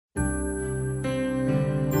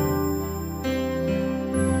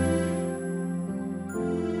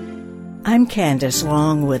I'm Candace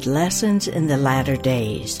Long with Lessons in the Latter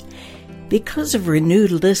Days. Because of renewed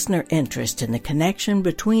listener interest in the connection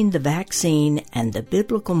between the vaccine and the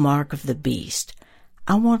biblical mark of the beast,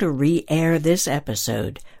 I want to re-air this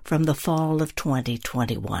episode from the fall of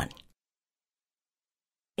 2021.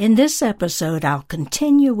 In this episode, I'll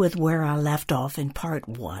continue with where I left off in Part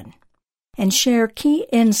 1 and share key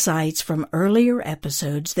insights from earlier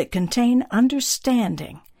episodes that contain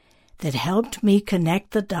understanding that helped me connect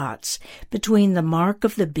the dots between the mark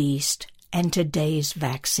of the beast and today's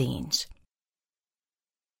vaccines.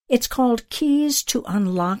 It's called Keys to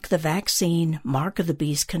Unlock the Vaccine Mark of the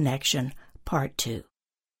Beast Connection, Part 2.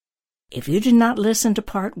 If you did not listen to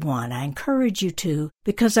Part 1, I encourage you to,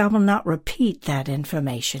 because I will not repeat that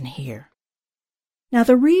information here. Now,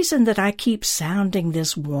 the reason that I keep sounding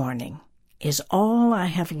this warning is all I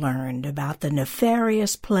have learned about the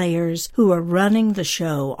nefarious players who are running the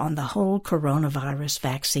show on the whole coronavirus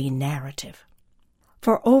vaccine narrative.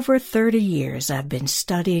 For over 30 years, I've been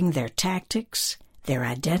studying their tactics, their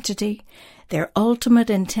identity, their ultimate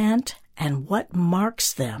intent, and what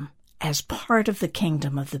marks them as part of the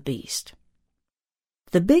kingdom of the beast.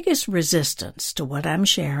 The biggest resistance to what I'm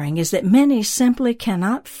sharing is that many simply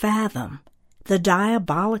cannot fathom the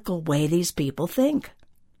diabolical way these people think.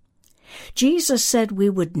 Jesus said we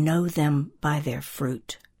would know them by their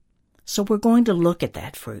fruit, so we're going to look at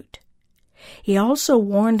that fruit. He also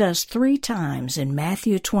warned us 3 times in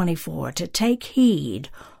Matthew 24 to take heed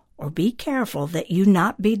or be careful that you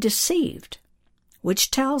not be deceived,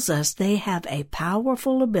 which tells us they have a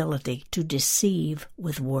powerful ability to deceive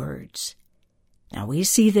with words. Now, we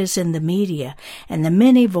see this in the media and the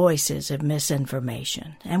many voices of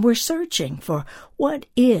misinformation, and we're searching for what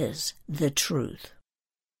is the truth.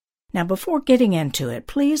 Now, before getting into it,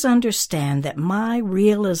 please understand that my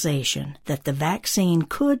realization that the vaccine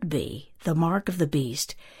could be the mark of the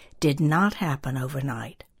beast did not happen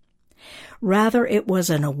overnight. Rather, it was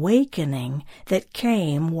an awakening that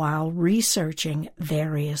came while researching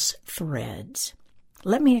various threads.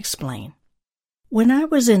 Let me explain. When I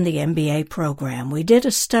was in the MBA program, we did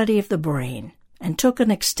a study of the brain and took an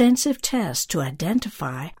extensive test to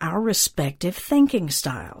identify our respective thinking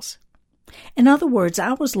styles. In other words,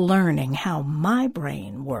 I was learning how my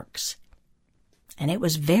brain works, and it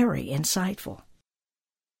was very insightful.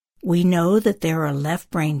 We know that there are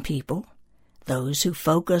left-brain people, those who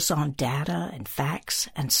focus on data and facts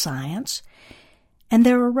and science, and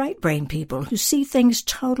there are right-brain people who see things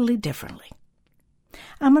totally differently.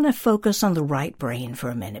 I'm going to focus on the right brain for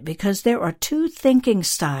a minute because there are 2 thinking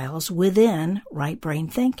styles within right-brain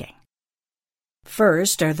thinking.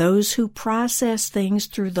 First are those who process things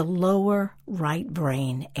through the lower right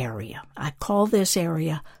brain area. I call this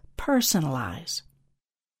area personalize.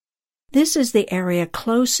 This is the area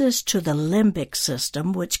closest to the limbic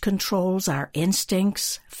system, which controls our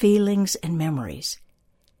instincts, feelings, and memories.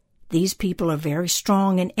 These people are very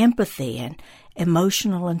strong in empathy and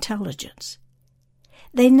emotional intelligence.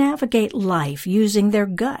 They navigate life using their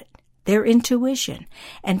gut, their intuition,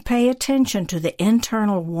 and pay attention to the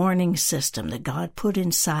internal warning system that God put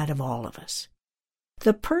inside of all of us.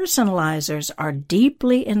 The personalizers are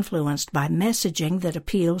deeply influenced by messaging that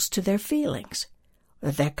appeals to their feelings, or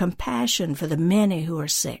their compassion for the many who are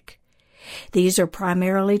sick. These are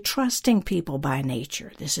primarily trusting people by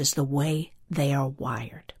nature. This is the way they are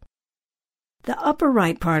wired. The upper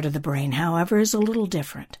right part of the brain, however, is a little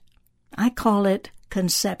different. I call it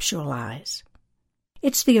conceptualize.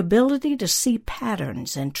 It's the ability to see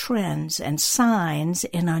patterns and trends and signs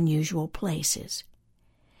in unusual places.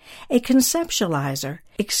 A conceptualizer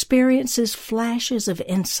experiences flashes of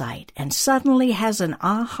insight and suddenly has an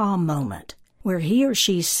aha moment where he or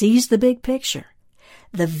she sees the big picture,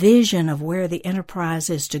 the vision of where the enterprise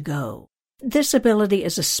is to go. This ability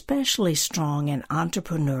is especially strong in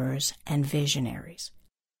entrepreneurs and visionaries.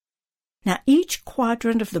 Now, each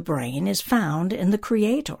quadrant of the brain is found in the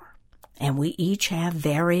Creator, and we each have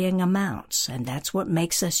varying amounts, and that's what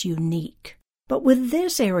makes us unique. But with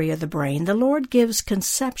this area of the brain, the Lord gives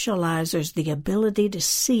conceptualizers the ability to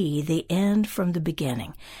see the end from the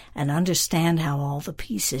beginning and understand how all the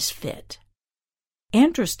pieces fit.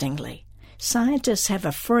 Interestingly, scientists have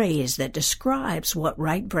a phrase that describes what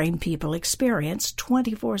right brain people experience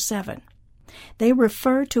 24/7. They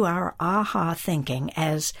refer to our aha thinking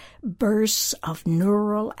as bursts of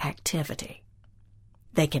neural activity.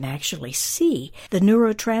 They can actually see the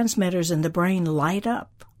neurotransmitters in the brain light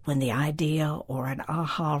up when the idea or an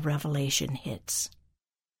aha revelation hits.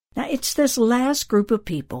 Now, it's this last group of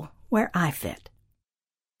people where I fit.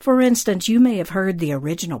 For instance, you may have heard the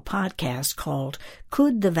original podcast called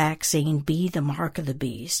Could the Vaccine Be the Mark of the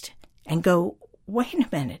Beast? And go, wait a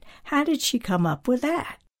minute, how did she come up with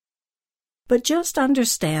that? But just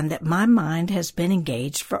understand that my mind has been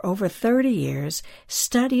engaged for over 30 years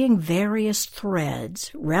studying various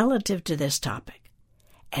threads relative to this topic,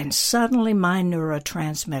 and suddenly my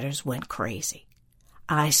neurotransmitters went crazy.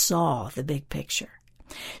 I saw the big picture.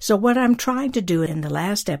 So what I'm trying to do in the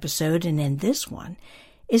last episode and in this one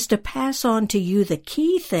is to pass on to you the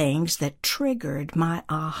key things that triggered my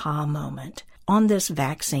aha moment on this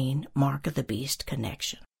vaccine Mark of the Beast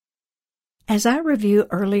connection. As I review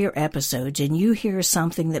earlier episodes and you hear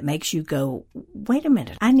something that makes you go, wait a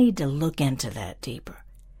minute, I need to look into that deeper,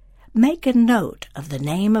 make a note of the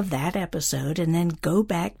name of that episode and then go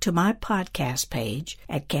back to my podcast page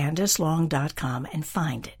at CandiceLong.com and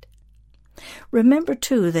find it. Remember,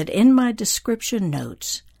 too, that in my description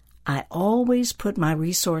notes, I always put my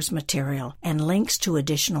resource material and links to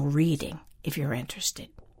additional reading if you're interested.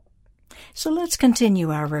 So let's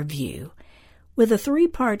continue our review with a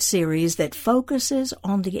 3-part series that focuses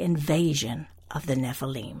on the invasion of the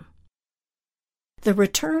Nephilim. The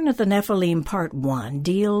Return of the Nephilim Part 1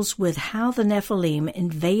 deals with how the Nephilim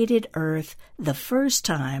invaded Earth the first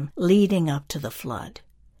time leading up to the flood.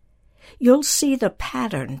 You'll see the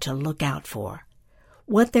pattern to look out for,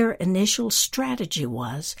 what their initial strategy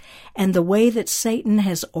was, and the way that Satan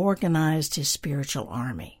has organized his spiritual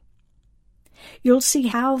army. You'll see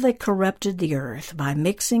how they corrupted the earth by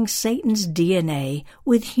mixing Satan's DNA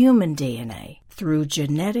with human DNA through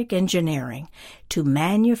genetic engineering to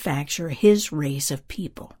manufacture his race of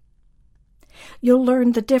people. You'll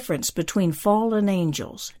learn the difference between fallen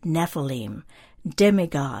angels, Nephilim,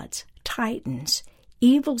 demigods, titans,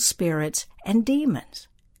 evil spirits, and demons.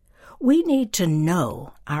 We need to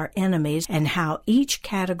know our enemies and how each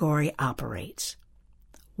category operates.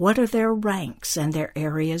 What are their ranks and their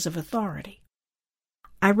areas of authority?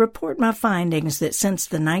 I report my findings that since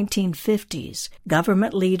the 1950s,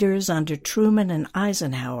 government leaders under Truman and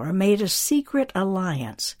Eisenhower made a secret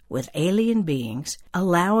alliance with alien beings,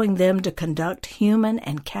 allowing them to conduct human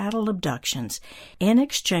and cattle abductions in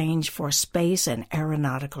exchange for space and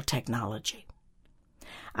aeronautical technology.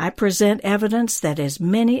 I present evidence that as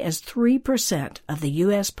many as 3% of the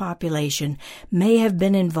U.S. population may have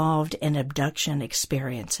been involved in abduction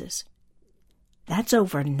experiences. That's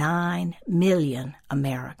over 9 million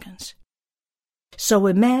Americans. So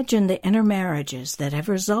imagine the intermarriages that have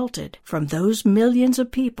resulted from those millions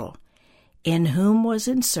of people in whom was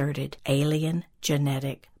inserted alien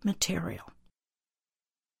genetic material.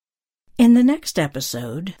 In the next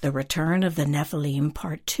episode, The Return of the Nephilim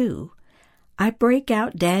Part 2, I break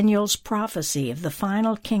out Daniel's prophecy of the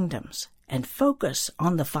final kingdoms and focus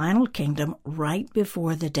on the final kingdom right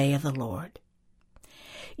before the day of the Lord.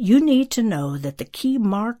 You need to know that the key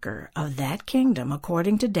marker of that kingdom,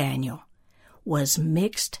 according to Daniel, was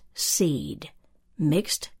mixed seed,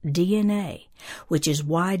 mixed DNA, which is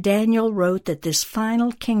why Daniel wrote that this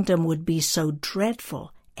final kingdom would be so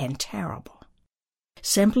dreadful and terrible.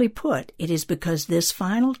 Simply put, it is because this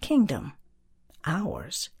final kingdom,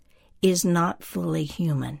 ours, is not fully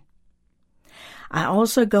human. I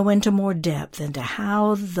also go into more depth into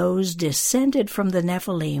how those descended from the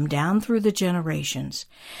Nephilim down through the generations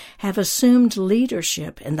have assumed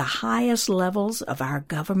leadership in the highest levels of our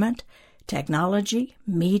government, technology,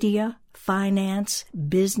 media, finance,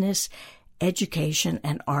 business, education,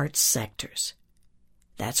 and arts sectors.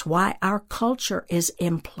 That's why our culture is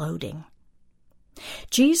imploding.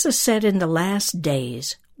 Jesus said in the last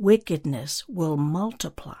days, wickedness will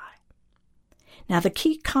multiply. Now, the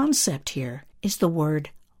key concept here is the word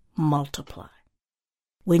multiply.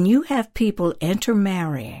 When you have people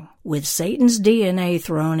intermarrying with Satan's DNA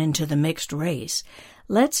thrown into the mixed race,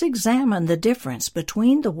 let's examine the difference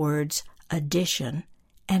between the words addition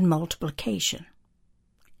and multiplication.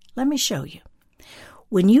 Let me show you.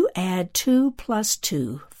 When you add 2 plus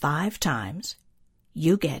 2 5 times,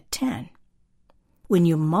 you get 10. When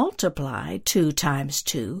you multiply 2 times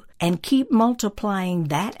 2 and keep multiplying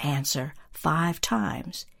that answer 5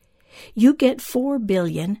 times, you get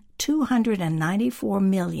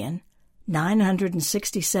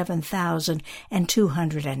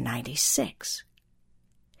 4,294,967,296.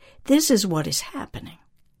 This is what is happening.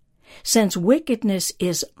 Since wickedness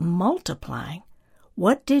is multiplying,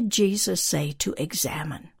 what did Jesus say to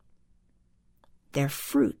examine? Their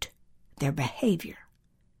fruit, their behavior,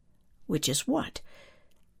 which is what?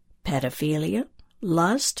 Pedophilia,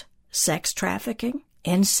 lust, sex trafficking,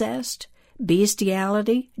 incest,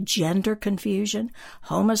 bestiality, gender confusion,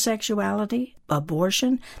 homosexuality,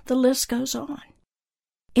 abortion, the list goes on.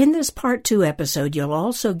 In this Part 2 episode, you'll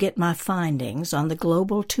also get my findings on the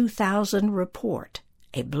Global 2000 report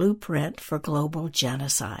A Blueprint for Global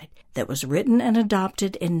Genocide, that was written and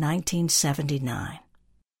adopted in 1979.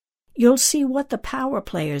 You'll see what the power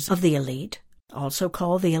players of the elite, also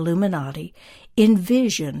called the Illuminati,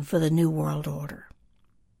 envision for the New World Order.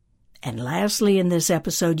 And lastly, in this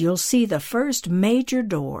episode, you'll see the first major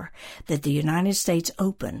door that the United States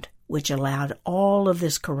opened, which allowed all of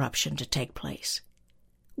this corruption to take place.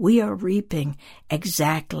 We are reaping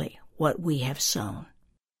exactly what we have sown.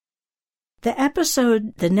 The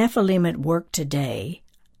episode, The Nephilim at Work Today,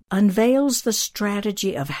 unveils the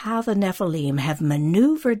strategy of how the Nephilim have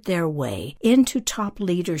maneuvered their way into top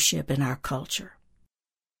leadership in our culture.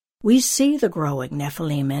 We see the growing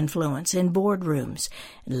Nephilim influence in boardrooms,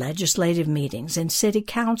 legislative meetings, and city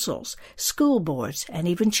councils, school boards, and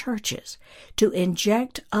even churches to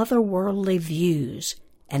inject otherworldly views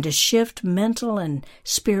and to shift mental and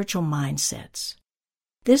spiritual mindsets.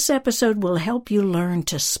 This episode will help you learn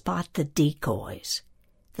to spot the decoys,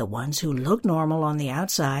 the ones who look normal on the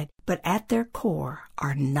outside, but at their core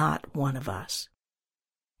are not one of us.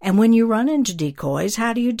 And when you run into decoys,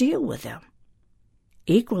 how do you deal with them?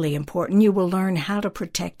 Equally important, you will learn how to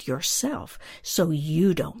protect yourself so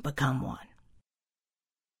you don't become one.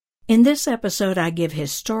 In this episode, I give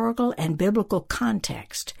historical and biblical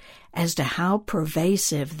context as to how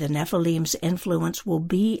pervasive the Nephilim's influence will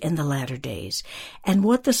be in the latter days and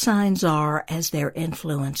what the signs are as their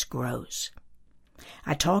influence grows.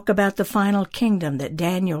 I talk about the final kingdom that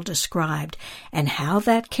Daniel described and how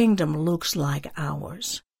that kingdom looks like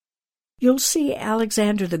ours. You'll see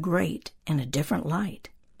Alexander the Great in a different light,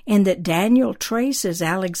 in that Daniel traces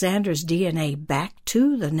Alexander's DNA back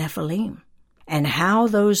to the Nephilim, and how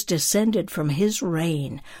those descended from his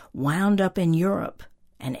reign wound up in Europe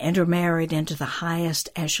and intermarried into the highest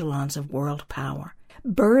echelons of world power,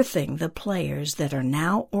 birthing the players that are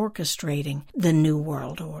now orchestrating the New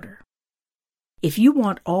World Order. If you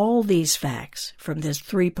want all these facts from this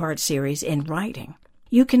 3-part series in writing,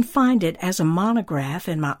 you can find it as a monograph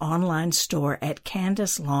in my online store at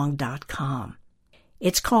CandiceLong.com.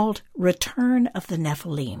 It's called Return of the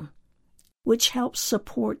Nephilim, which helps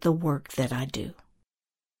support the work that I do.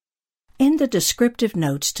 In the descriptive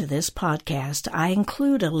notes to this podcast, I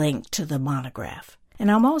include a link to the monograph,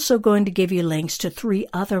 and I'm also going to give you links to 3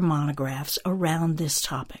 other monographs around this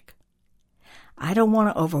topic. I don't want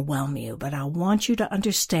to overwhelm you, but I want you to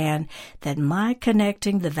understand that my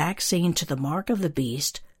connecting the vaccine to the mark of the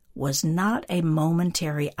beast was not a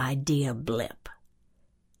momentary idea blip.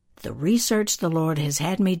 The research the Lord has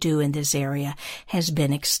had me do in this area has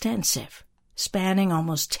been extensive, spanning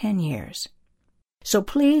almost 10 years. So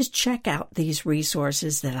please check out these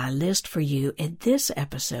resources that I list for you in this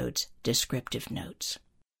episode's descriptive notes.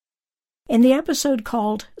 In the episode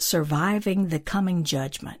called Surviving the Coming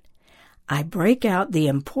Judgment, I break out the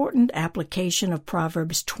important application of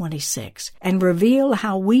Proverbs 26 and reveal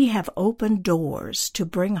how we have opened doors to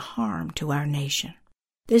bring harm to our nation.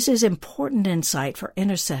 This is important insight for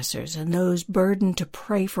intercessors and those burdened to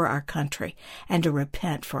pray for our country and to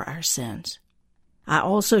repent for our sins. I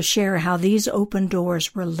also share how these open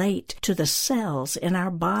doors relate to the cells in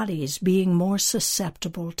our bodies being more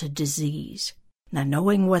susceptible to disease. Now,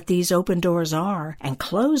 knowing what these open doors are and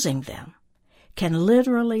closing them can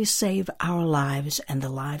literally save our lives and the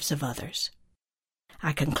lives of others.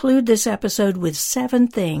 I conclude this episode with 7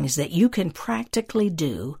 things that you can practically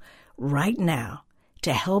do right now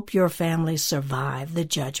to help your family survive the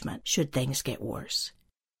judgment should things get worse.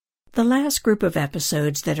 The last group of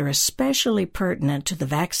episodes that are especially pertinent to the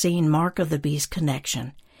vaccine Mark of the Beast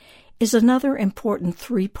connection is another important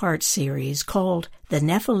 3-part series called The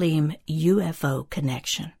Nephilim UFO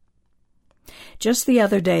Connection. Just the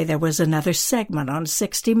other day, there was another segment on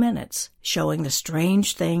 60 Minutes showing the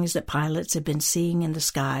strange things that pilots have been seeing in the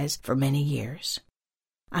skies for many years.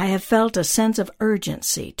 I have felt a sense of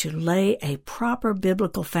urgency to lay a proper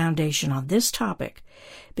biblical foundation on this topic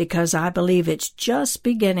because I believe it's just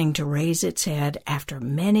beginning to raise its head after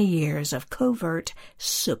many years of covert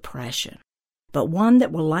suppression, but one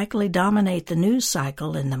that will likely dominate the news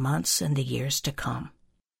cycle in the months and the years to come.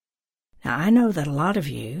 Now, I know that a lot of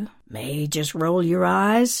you may just roll your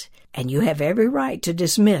eyes, and you have every right to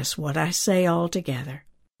dismiss what I say altogether.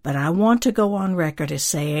 But I want to go on record as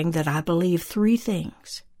saying that I believe 3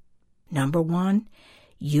 things. Number 1,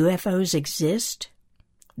 UFOs exist,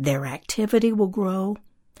 their activity will grow,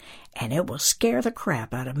 and it will scare the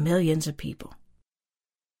crap out of millions of people.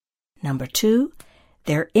 Number 2,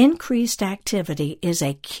 their increased activity is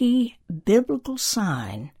a key biblical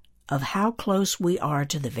sign of how close we are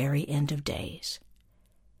to the very end of days.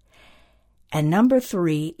 And number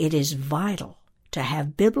 3, it is vital to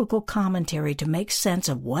have biblical commentary to make sense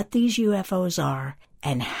of what these UFOs are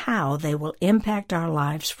and how they will impact our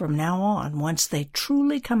lives from now on once they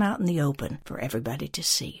truly come out in the open for everybody to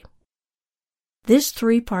see. This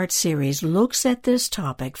 3-part series looks at this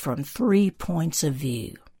topic from 3 points of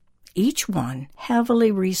view, each one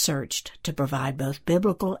heavily researched to provide both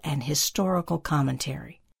biblical and historical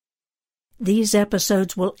commentary. These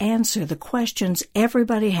episodes will answer the questions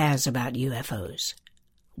everybody has about UFOs.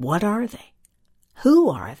 What are they? Who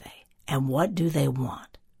are they? And what do they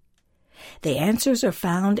want? The answers are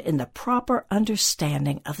found in the proper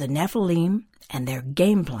understanding of the Nephilim and their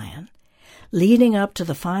game plan, leading up to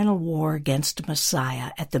the final war against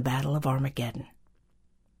Messiah at the Battle of Armageddon.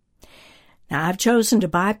 Now, I've chosen to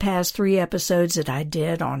bypass 3 episodes that I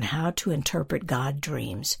did on how to interpret God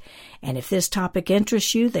dreams, and if this topic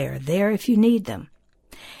interests you, they are there if you need them.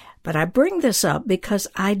 But I bring this up because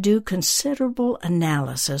I do considerable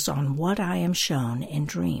analysis on what I am shown in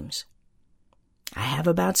dreams. I have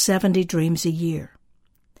about 70 dreams a year.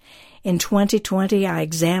 In 2020, I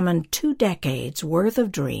examined 2 decades worth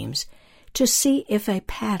of dreams to see if a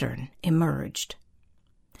pattern emerged.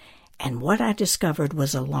 And what I discovered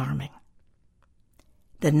was alarming.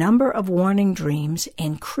 The number of warning dreams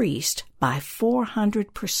increased by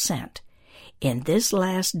 400% in this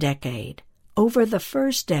last decade over the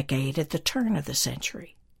first decade at the turn of the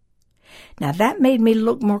century. Now that made me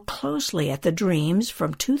look more closely at the dreams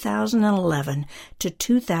from 2011 to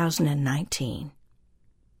 2019.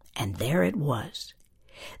 And there it was.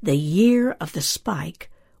 The year of the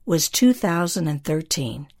spike was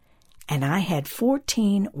 2013, and I had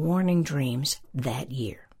 14 warning dreams that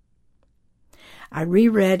year. I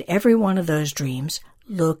reread every one of those dreams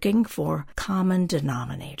looking for common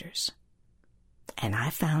denominators. And I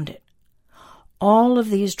found it. All of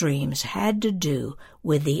these dreams had to do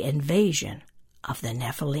with the invasion of the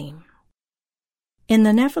Nephilim. In the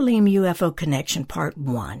Nephilim UFO Connection Part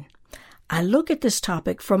 1, I look at this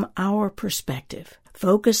topic from our perspective,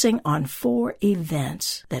 focusing on 4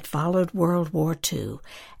 events that followed World War II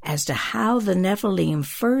as to how the Nephilim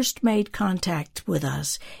first made contact with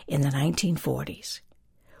us in the 1940s,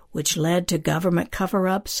 which led to government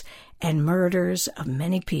cover-ups and murders of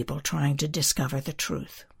many people trying to discover the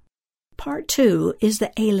truth. Part 2 is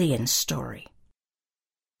the alien story.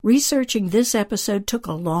 Researching this episode took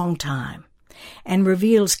a long time and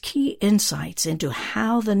reveals key insights into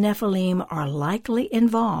how the Nephilim are likely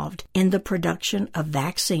involved in the production of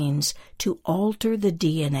vaccines to alter the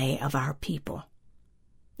DNA of our people.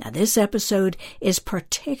 Now, this episode is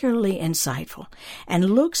particularly insightful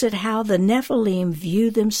and looks at how the Nephilim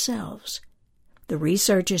view themselves. The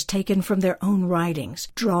research is taken from their own writings,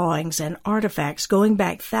 drawings, and artifacts going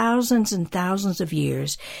back thousands and thousands of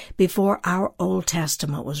years before our Old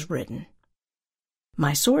Testament was written.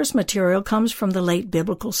 My source material comes from the late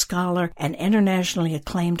biblical scholar and internationally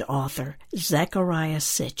acclaimed author Zecharia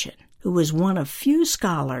Sitchin, who was one of few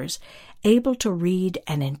scholars able to read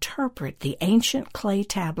and interpret the ancient clay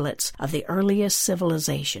tablets of the earliest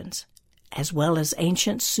civilizations, as well as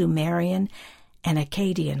ancient Sumerian and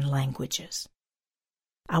Akkadian languages.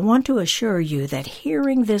 I want to assure you that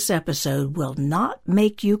hearing this episode will not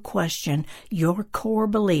make you question your core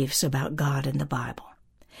beliefs about God and the Bible.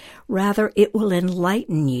 Rather, it will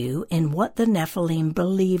enlighten you in what the Nephilim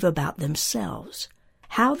believe about themselves,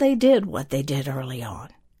 how they did what they did early on,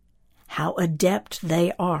 how adept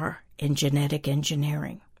they are in genetic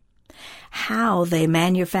engineering, how they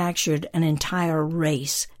manufactured an entire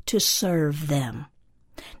race to serve them.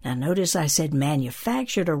 Now notice I said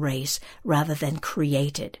manufactured a race rather than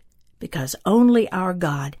created, because only our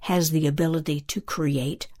God has the ability to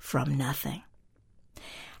create from nothing.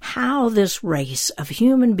 How this race of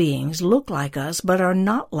human beings look like us but are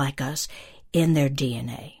not like us in their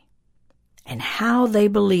DNA, and how they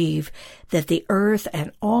believe that the earth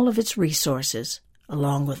and all of its resources,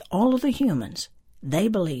 along with all of the humans, they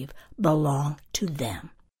believe belong to them.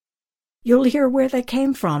 You'll hear where they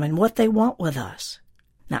came from and what they want with us.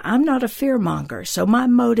 Now, I'm not a fearmonger, so my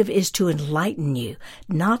motive is to enlighten you,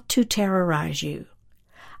 not to terrorize you.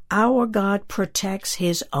 Our God protects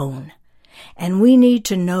His own, and we need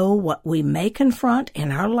to know what we may confront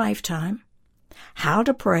in our lifetime, how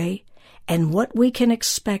to pray, and what we can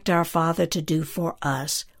expect our Father to do for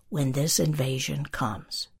us when this invasion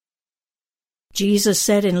comes. Jesus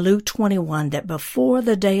said in Luke 21 that before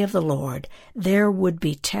the day of the Lord there would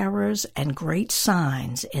be terrors and great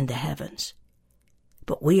signs in the heavens.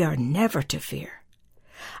 But we are never to fear.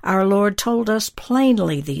 Our Lord told us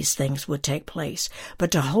plainly these things would take place, but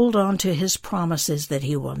to hold on to His promises that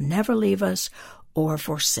He will never leave us or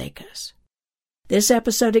forsake us. This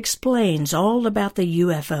episode explains all about the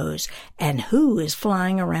UFOs and who is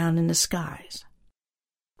flying around in the skies.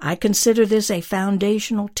 I consider this a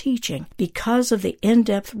foundational teaching because of the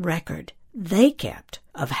in-depth record they kept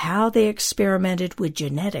of how they experimented with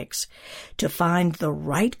genetics to find the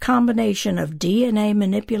right combination of DNA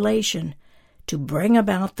manipulation to bring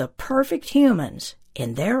about the perfect humans,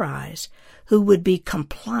 in their eyes, who would be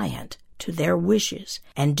compliant to their wishes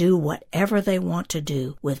and do whatever they want to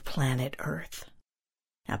do with planet Earth.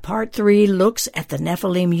 Now, Part 3 looks at the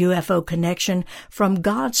Nephilim UFO connection from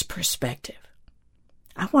God's perspective.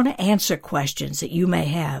 I want to answer questions that you may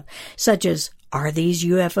have, such as, are these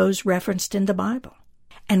UFOs referenced in the Bible?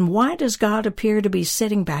 And why does God appear to be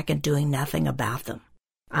sitting back and doing nothing about them?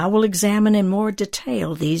 I will examine in more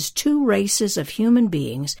detail these two races of human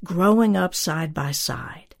beings growing up side by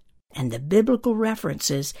side, and the biblical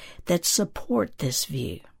references that support this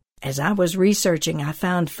view. As I was researching, I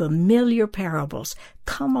found familiar parables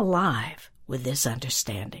come alive with this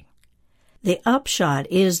understanding. The upshot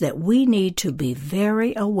is that we need to be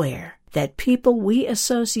very aware that people we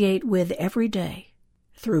associate with every day,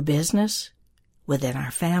 through business, within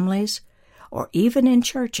our families, or even in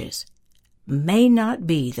churches, may not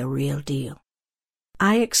be the real deal.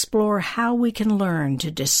 I explore how we can learn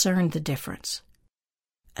to discern the difference.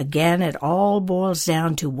 Again, it all boils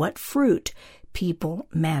down to what fruit people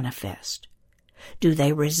manifest. Do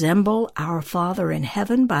they resemble our Father in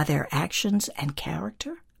heaven by their actions and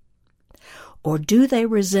character? Or do they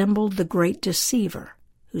resemble the great deceiver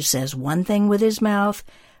who says one thing with his mouth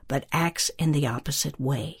but acts in the opposite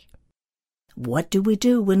way? What do we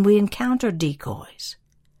do when we encounter decoys?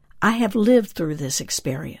 I have lived through this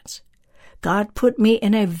experience. God put me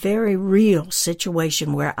in a very real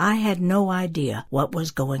situation where I had no idea what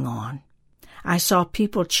was going on. I saw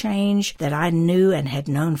people change that I knew and had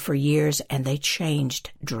known for years, and they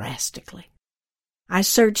changed drastically. I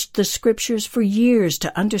searched the scriptures for years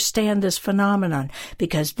to understand this phenomenon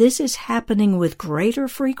because this is happening with greater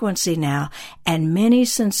frequency now, and many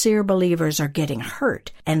sincere believers are getting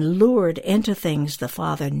hurt and lured into things the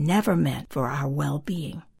Father never meant for our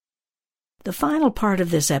well-being. The final part of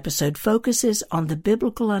this episode focuses on the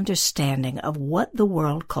biblical understanding of what the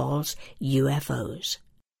world calls UFOs.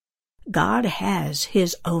 God has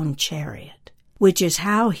His own chariot, which is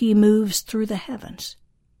how He moves through the heavens.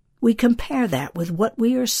 We compare that with what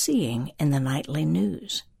we are seeing in the nightly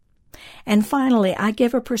news. And finally, I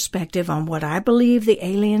give a perspective on what I believe the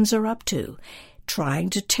aliens are up to, trying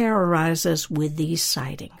to terrorize us with these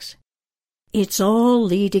sightings. It's all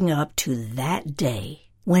leading up to that day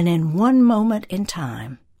when in one moment in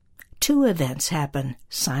time, two events happen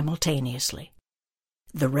simultaneously.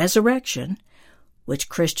 The resurrection, which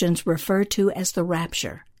Christians refer to as the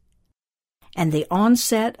rapture, and the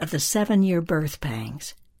onset of the 7-year birth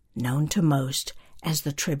pangs, known to most as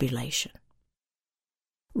the tribulation.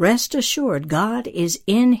 Rest assured, God is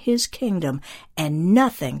in His kingdom, and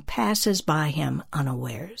nothing passes by Him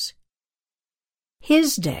unawares.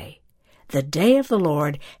 His day, the day of the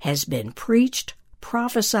Lord, has been preached,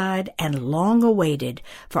 prophesied, and long awaited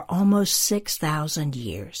for almost 6,000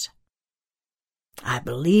 years. I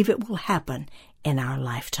believe it will happen in our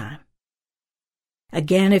lifetime.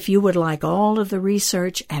 Again, if you would like all of the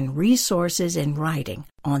research and resources in writing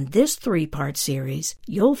on this 3-part series,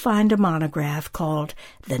 you'll find a monograph called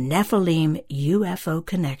The Nephilim UFO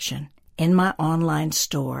Connection in my online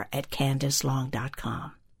store at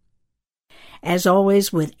CandiceLong.com. As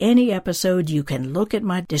always, with any episode, you can look at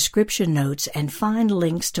my description notes and find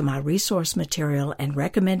links to my resource material and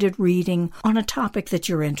recommended reading on a topic that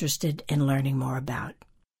you're interested in learning more about.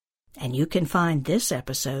 And you can find this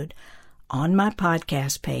episode on my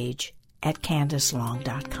podcast page at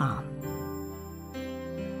CandiceLong.com.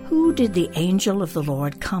 Who did the angel of the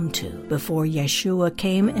Lord come to before Yeshua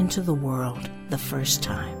came into the world the first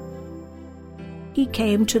time? He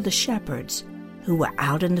came to the shepherds who were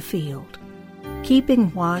out in the field,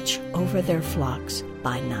 keeping watch over their flocks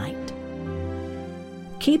by night.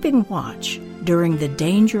 Keeping watch during the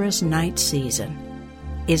dangerous night season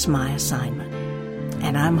is my assignment,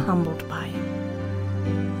 and I'm humbled by it.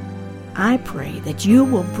 I pray that you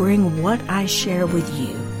will bring what I share with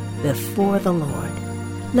you before the Lord.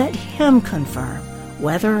 Let Him confirm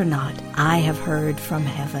whether or not I have heard from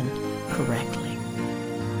heaven correctly.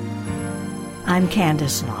 I'm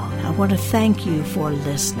Candice Long. I want to thank you for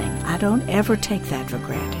listening. I don't ever take that for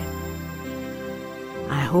granted.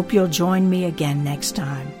 I hope you'll join me again next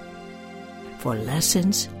time for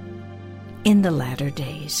Lessons in the Latter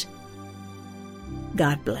Days.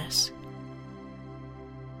 God bless.